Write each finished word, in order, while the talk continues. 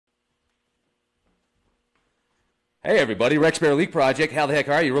Hey everybody, Rex Bear Leak Project. How the heck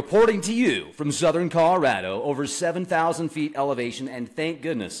are you? Reporting to you from southern Colorado, over 7,000 feet elevation, and thank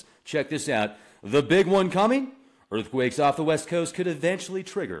goodness, check this out, the big one coming. Earthquakes off the west coast could eventually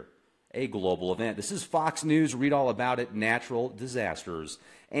trigger a global event. This is Fox News. Read all about it, natural disasters.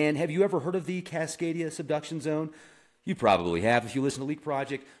 And have you ever heard of the Cascadia Subduction Zone? You probably have if you listen to Leak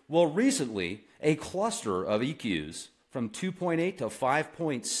Project. Well, recently, a cluster of EQs from 2.8 to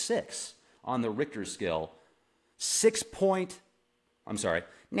 5.6 on the Richter scale,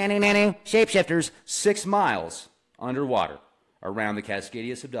 shapeshifters, 6 miles underwater around the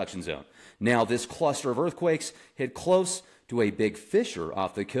Cascadia Subduction Zone. Now, this cluster of earthquakes hit close to a big fissure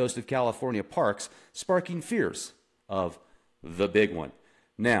off the coast of California parks, sparking fears of the big one.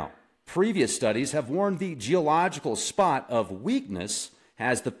 Now, previous studies have warned the geological spot of weakness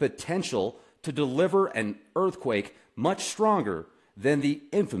has the potential to deliver an earthquake much stronger than the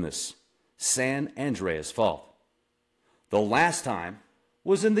infamous San Andreas Fault. The last time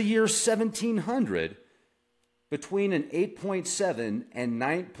was in the year 1700, between an 8.7 and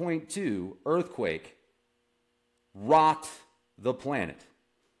 9.2 earthquake rocked the planet.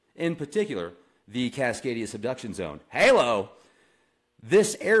 In particular, the Cascadia Subduction Zone. Halo!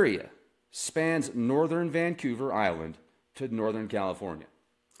 This area spans northern Vancouver Island to northern California.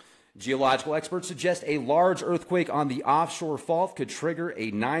 Geological experts suggest a large earthquake on the offshore fault could trigger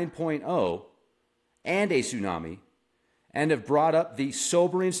a 9.0 and a tsunami, and have brought up the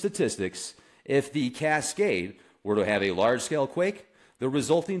sobering statistics. If the Cascade were to have a large-scale quake, the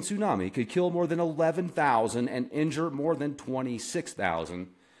resulting tsunami could kill more than 11,000 and injure more than 26,000.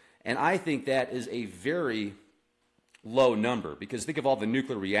 And I think that is a very low number, because think of all the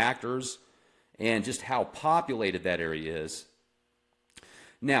nuclear reactors and just how populated that area is.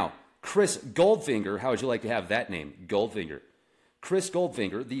 Now, Chris Goldfinger, how would you like to have that name? Goldfinger. Chris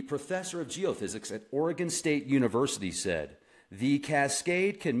Goldfinger, the professor of geophysics at Oregon State University, said, the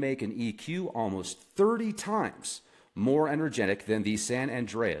Cascade can make an EQ almost 30 times more energetic than the San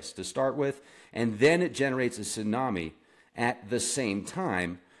Andreas to start with, and then it generates a tsunami at the same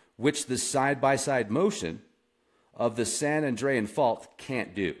time, which the side-by-side motion of the San Andrean Fault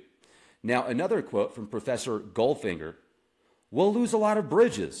can't do. Now, another quote from Professor Goldfinger, we'll lose a lot of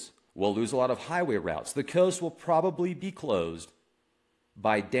bridges. We'll lose a lot of highway routes. The coast will probably be closed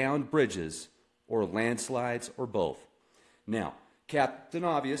by downed bridges or landslides or both. Now, Captain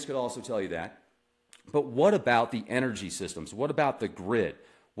Obvious could also tell you that, but what about the energy systems? What about the grid?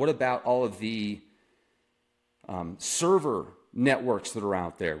 What about all of the server networks that are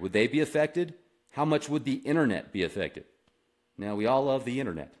out there? Would they be affected? How much would the internet be affected? Now, we all love the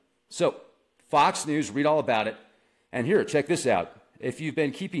internet. So, Fox News, read all about it. And here, check this out. If you've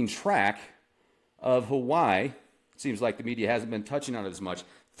been keeping track of Hawaii, seems like the media hasn't been touching on it as much.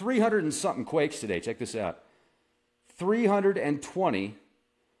 300 and something quakes today. Check this out. 320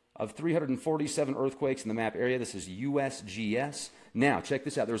 of 347 earthquakes in the map area. This is USGS. Now, check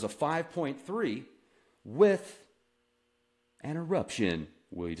this out. There's a 5.3 with an eruption.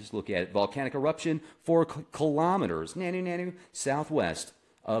 We just look at it. Volcanic eruption 4 kilometers southwest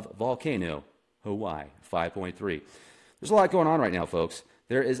of Volcano, Hawaii. 5.3. There's a lot going on right now, folks.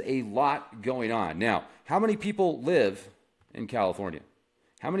 There is a lot going on. Now, how many people live in California?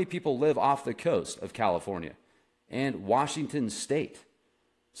 How many people live off the coast of California and Washington State?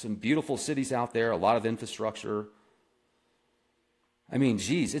 Some beautiful cities out there, a lot of infrastructure. I mean,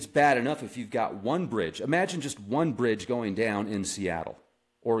 geez, it's bad enough if you've got one bridge. Imagine just one bridge going down in Seattle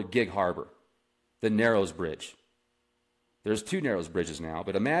or Gig Harbor, the Narrows Bridge. There's 2 Narrows Bridges now,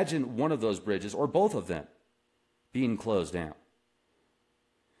 but imagine one of those bridges or both of them being closed down.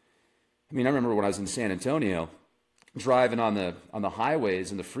 I mean, I remember when I was in San Antonio, driving on the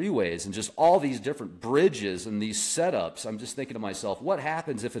highways and the freeways and just all these different bridges and these setups. I'm just thinking to myself, what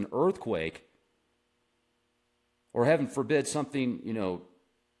happens if an earthquake, or heaven forbid something,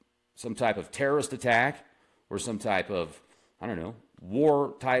 some type of terrorist attack or some type of,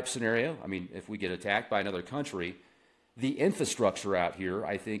 war type scenario. I mean, if we get attacked by another country, the infrastructure out here,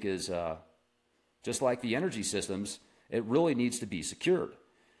 I think, is just like the energy systems, it really needs to be secured.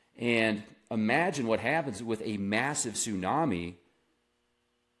 And imagine what happens with a massive tsunami,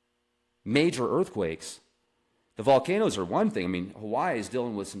 major earthquakes. The volcanoes are one thing. I mean, Hawaii is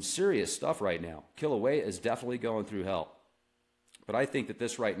dealing with some serious stuff right now. Kilauea is definitely going through hell. But I think that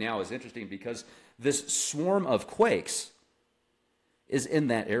this right now is interesting because this swarm of quakes is in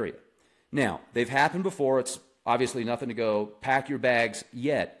that area. Now, they've happened before. It's obviously nothing to go pack your bags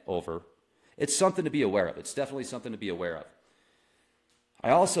yet over. It's something to be aware of. It's definitely something to be aware of. I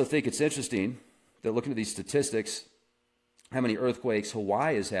also think it's interesting that looking at these statistics, how many earthquakes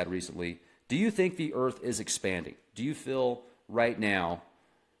Hawaii has had recently, Do you think the Earth is expanding? Do you feel right now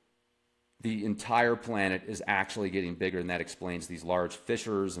the entire planet is actually getting bigger, and that explains these large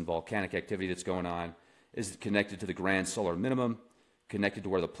fissures and volcanic activity that's going on? Is it connected to the grand solar minimum, connected to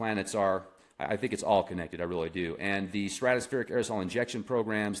where the planets are? I think it's all connected, I really do. And the stratospheric aerosol injection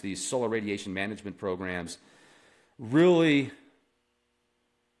programs, these solar radiation management programs, really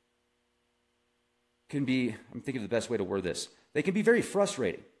can be, I'm thinking of the best way to word this, they can be very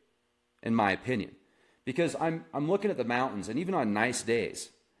frustrating, in my opinion, because I'm looking at the mountains, and even on nice days,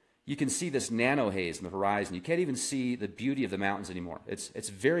 you can see this nano haze in the horizon. You can't even see the beauty of the mountains anymore. It's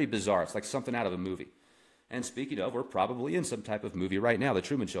very bizarre. It's like something out of a movie. And speaking of, we're probably in some type of movie right now, The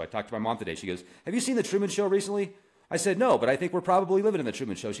Truman Show. I talked to my mom today. She goes, have you seen The Truman Show recently? I said, no, but I think we're probably living in The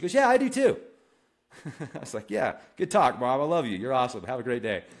Truman Show. She goes, yeah, I do too. I was like, yeah, good talk, Mom. I love you. You're awesome. Have a great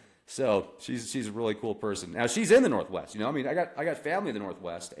day. So she's a really cool person. Now, she's in the Northwest. You know, I mean, I got family in the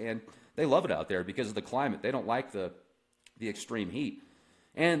Northwest, and they love it out there because of the climate. They don't like the extreme heat.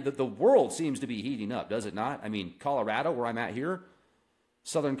 And the world seems to be heating up, does it not? I mean, Colorado, where I'm at here,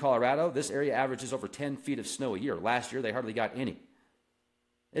 southern Colorado, this area averages over 10 feet of snow a year. Last year, they hardly got any.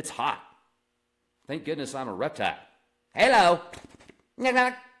 It's hot. Thank goodness I'm a reptile. Hello.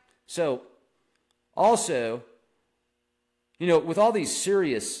 So, also, you know, with all these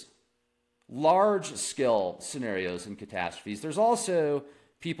serious, large-scale scenarios and catastrophes, there's also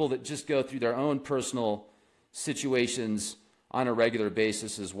people that just go through their own personal situations on a regular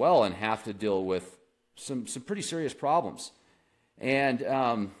basis as well and have to deal with some pretty serious problems. And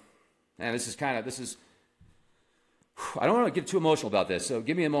this is, I don't want to get too emotional about this, so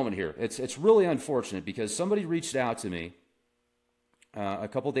give me a moment here. It's really unfortunate because somebody reached out to me a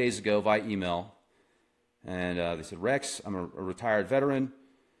couple days ago via email, and they said, Rex, I'm a retired veteran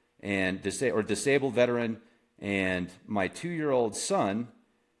and disabled veteran, and my 2-year-old son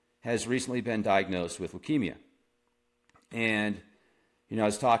has recently been diagnosed with leukemia. And, you know, I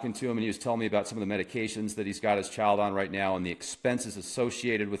was talking to him, and he was telling me about some of the medications that he's got his child on right now and the expenses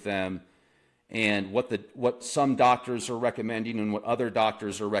associated with them, and what some doctors are recommending and what other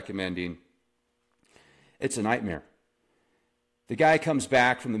doctors are recommending. It's a nightmare. The guy comes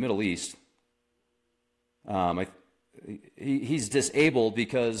back from the Middle East. He's disabled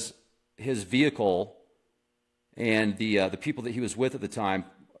because his vehicle and the people that he was with at the time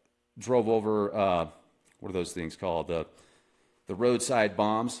drove over, what are those things called? The roadside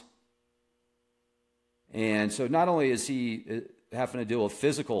bombs. And so not only is he having to deal with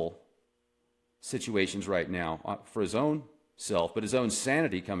physical situations right now for his own self, but his own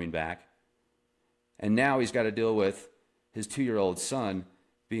sanity coming back. And now he's got to deal with his 2-year-old son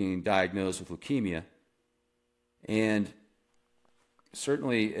being diagnosed with leukemia. And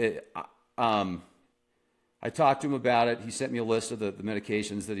certainly, I talked to him about it. He sent me a list of the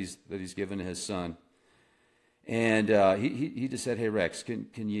medications that he's given to his son. And he just said, hey, Rex,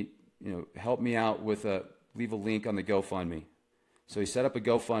 can you help me out with leave a link on the GoFundMe. So he set up a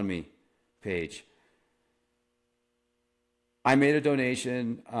GoFundMe page. I made a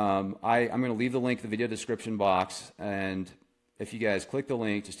donation. I'm going to leave the link in the video description box. And if you guys click the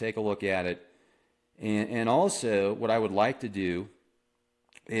link, just take a look at it. And also, what I would like to do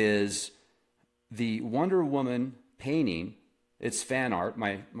is the Wonder Woman painting. It's fan art.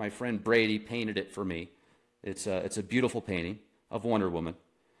 My friend Brady painted it for me. It's a beautiful painting of Wonder Woman.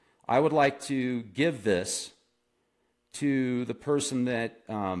 I would like to give this to the person that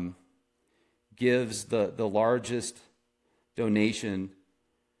gives the largest donation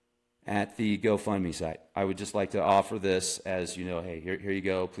at the GoFundMe site. I would just like to offer this as, hey, here you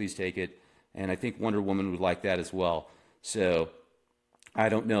go, please take it. And I think Wonder Woman would like that as well. So I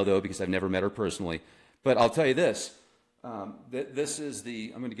don't know, though, because I've never met her personally. But I'll tell you this. This is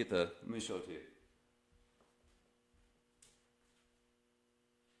the, I'm going to get let me show it to you.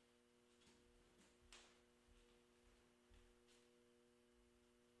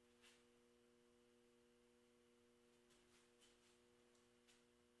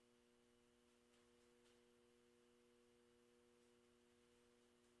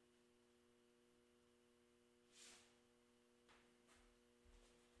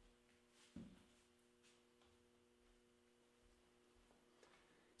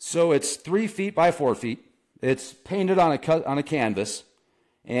 So it's 3 feet by 4 feet. It's painted on a canvas,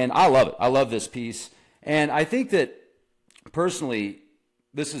 and I love it. I love this piece, and I think that personally,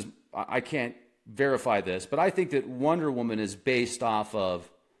 I can't verify this, but I think that Wonder Woman is based off of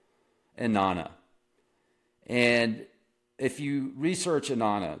Inanna. And if you research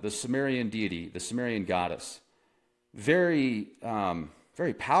Inanna, the Sumerian deity, the Sumerian goddess, very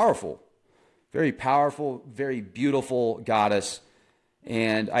powerful, very beautiful goddess.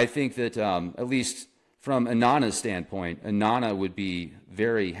 And I think that at least from Anana's standpoint, Anana would be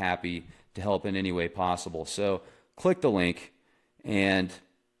very happy to help in any way possible. So click the link, and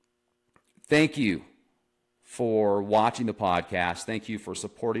thank you for watching the podcast. Thank you for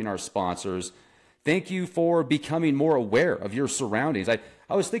supporting our sponsors. Thank you for becoming more aware of your surroundings. I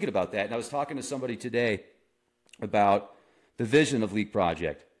was thinking about that, and I was talking to somebody today about the vision of Leak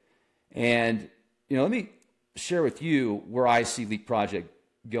Project. And, let me share with you where I see Leak Project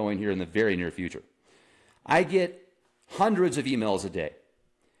going here in the very near future. I get hundreds of emails a day,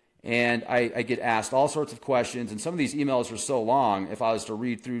 and I get asked all sorts of questions, and some of these emails are so long, if I was to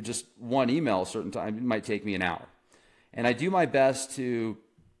read through just one email a certain time, it might take me an hour. And I do my best to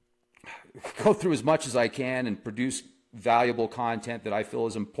go through as much as I can and produce valuable content that I feel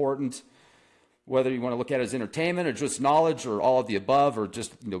is important, whether you want to look at it as entertainment or just knowledge or all of the above, or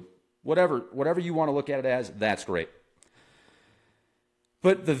just, whatever you want to look at it as, that's great.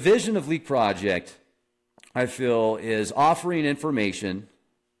 But the vision of Leak Project, I feel, is offering information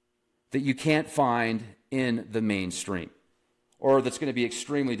that you can't find in the mainstream, or that's going to be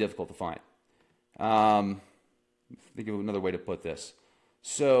extremely difficult to find. Think of another way to put this.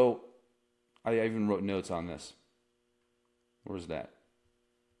 So I even wrote notes on this. Where's that?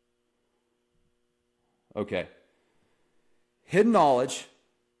 Okay. Hidden knowledge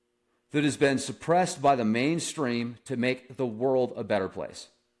that has been suppressed by the mainstream to make the world a better place.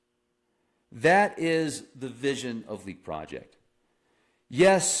 That is the vision of Leak Project.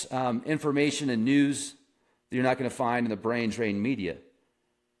 Yes, information and news that you're not going to find in the brain drain media.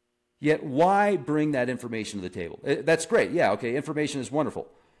 Yet why bring that information to the table? That's great. Yeah, okay, information is wonderful.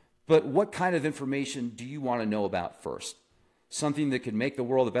 But what kind of information do you want to know about first? Something that could make the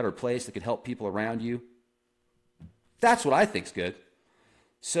world a better place, that could help people around you? That's what I think's good.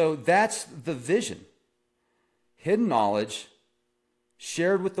 So that's the vision. Hidden knowledge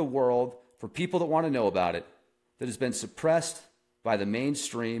shared with the world for people that want to know about it, that has been suppressed by the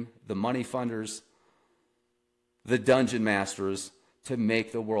mainstream, the money funders, the dungeon masters, to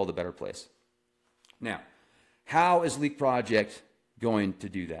make the world a better place. Now, how is Leak Project going to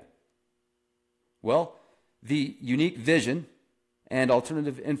do that? Well, the unique vision and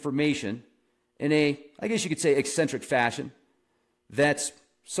alternative information in a, I guess you could say, eccentric fashion that's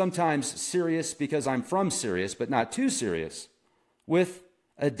sometimes serious because I'm from serious, but not too serious, with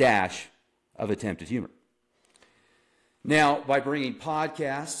a dash of attempted humor. Now, by bringing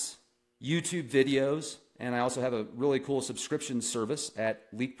podcasts, YouTube videos, and I also have a really cool subscription service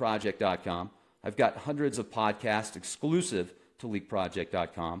at leakproject.com. I've got hundreds of podcasts exclusive to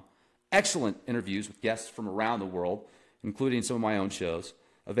leakproject.com. Excellent interviews with guests from around the world, including some of my own shows,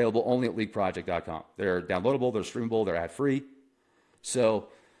 available only at leakproject.com. They're downloadable, they're streamable, they're ad-free. So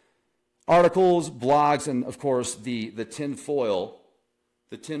articles, blogs, and of course the tinfoil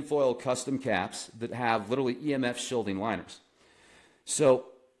custom caps that have literally EMF shielding liners. So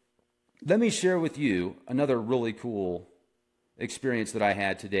let me share with you another really cool experience that I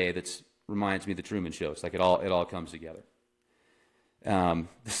had today that reminds me of the Truman Show. It's like it all comes together.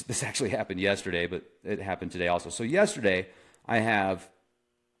 This actually happened yesterday, but it happened today also. So yesterday, I have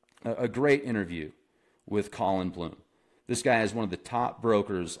a great interview with Colin Bloom. This guy is one of the top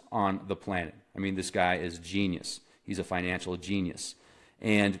brokers on the planet. I mean, this guy is genius. He's a financial genius.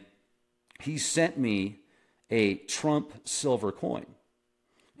 And he sent me a Trump silver coin.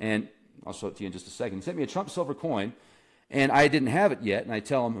 And I'll show it to you in just a second. He sent me a Trump silver coin, and I didn't have it yet. And I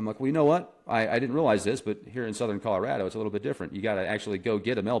tell him, I'm like, well, you know what? I didn't realize this, but here in southern Colorado, it's a little bit different. You got to actually go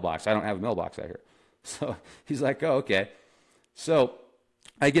get a mailbox. I don't have a mailbox out here. So he's like, oh, okay. So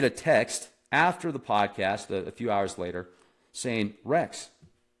I get a text after the podcast a few hours later saying, Rex,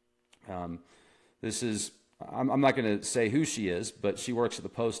 this is, I'm not going to say who she is, but she works at the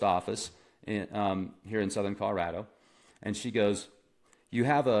post office here in southern Colorado. And she goes, you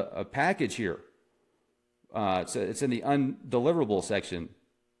have a package here. It's in the undeliverable section.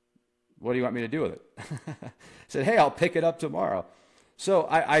 What do you want me to do with it? I said, hey, I'll pick it up tomorrow. So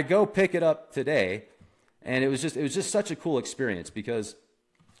I go pick it up today, and it was just such a cool experience because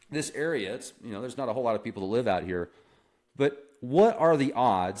this area, it's, there's not a whole lot of people that live out here, but what are the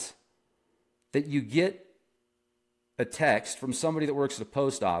odds that you get a text from somebody that works at a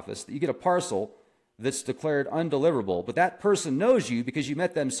post office, that you get a parcel that's declared undeliverable, but that person knows you because you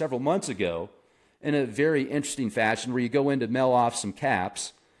met them several months ago in a very interesting fashion where you go in to mail off some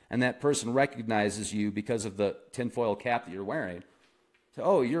caps, and that person recognizes you because of the tinfoil cap that you're wearing. So,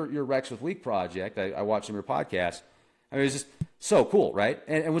 oh, you're Rex with Leak Project. I watched some of your podcasts. I mean, it's just so cool, right?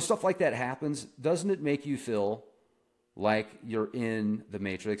 And when stuff like that happens, doesn't it make you feel like you're in the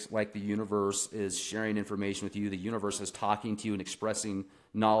Matrix, like the universe is sharing information with you, the universe is talking to you and expressing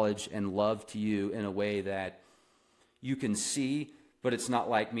knowledge and love to you in a way that you can see, but it's not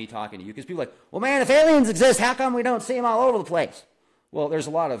like me talking to you. Because people are like, well, man, if aliens exist, how come we don't see them all over the place? Well, there's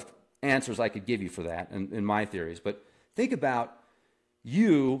a lot of answers I could give you for that in my theories, but think about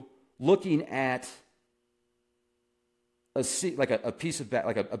you looking at a piece of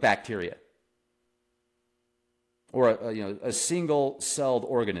like a bacteria, or a single-celled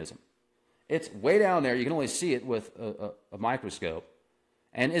organism. It's way down there. You can only see it with a microscope.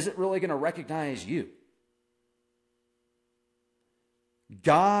 And is it really going to recognize you?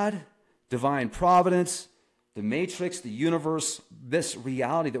 God, divine providence, the Matrix, the universe, this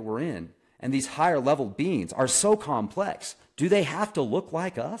reality that we're in, and these higher-level beings are so complex. Do they have to look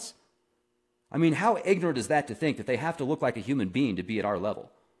like us? I mean, how ignorant is that to think that they have to look like a human being to be at our level?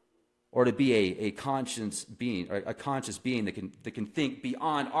 Or to be a conscious being, or a conscious being that can think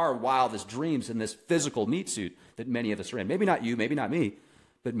beyond our wildest dreams in this physical meat suit that many of us are in. Maybe not you, maybe not me,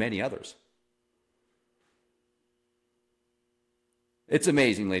 but many others. It's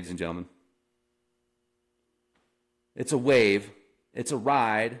amazing, ladies and gentlemen. It's a wave. It's a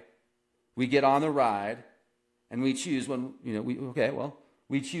ride. We get on the ride, and we choose when,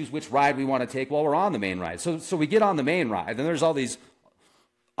 we choose which ride we want to take while we're on the main ride. So we get on the main ride, and there's all these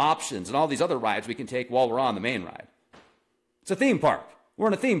options and all these other rides we can take while we're on the main ride. It's a theme park. We're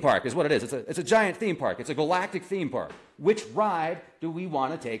in a theme park is what it is. It's a giant theme park. It's a galactic theme park. Which ride do we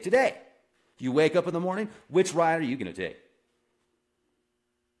want to take today? You wake up in the morning, which ride are you going to take?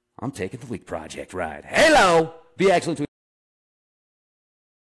 I'm taking the Leak Project ride. Hello! Be excellent to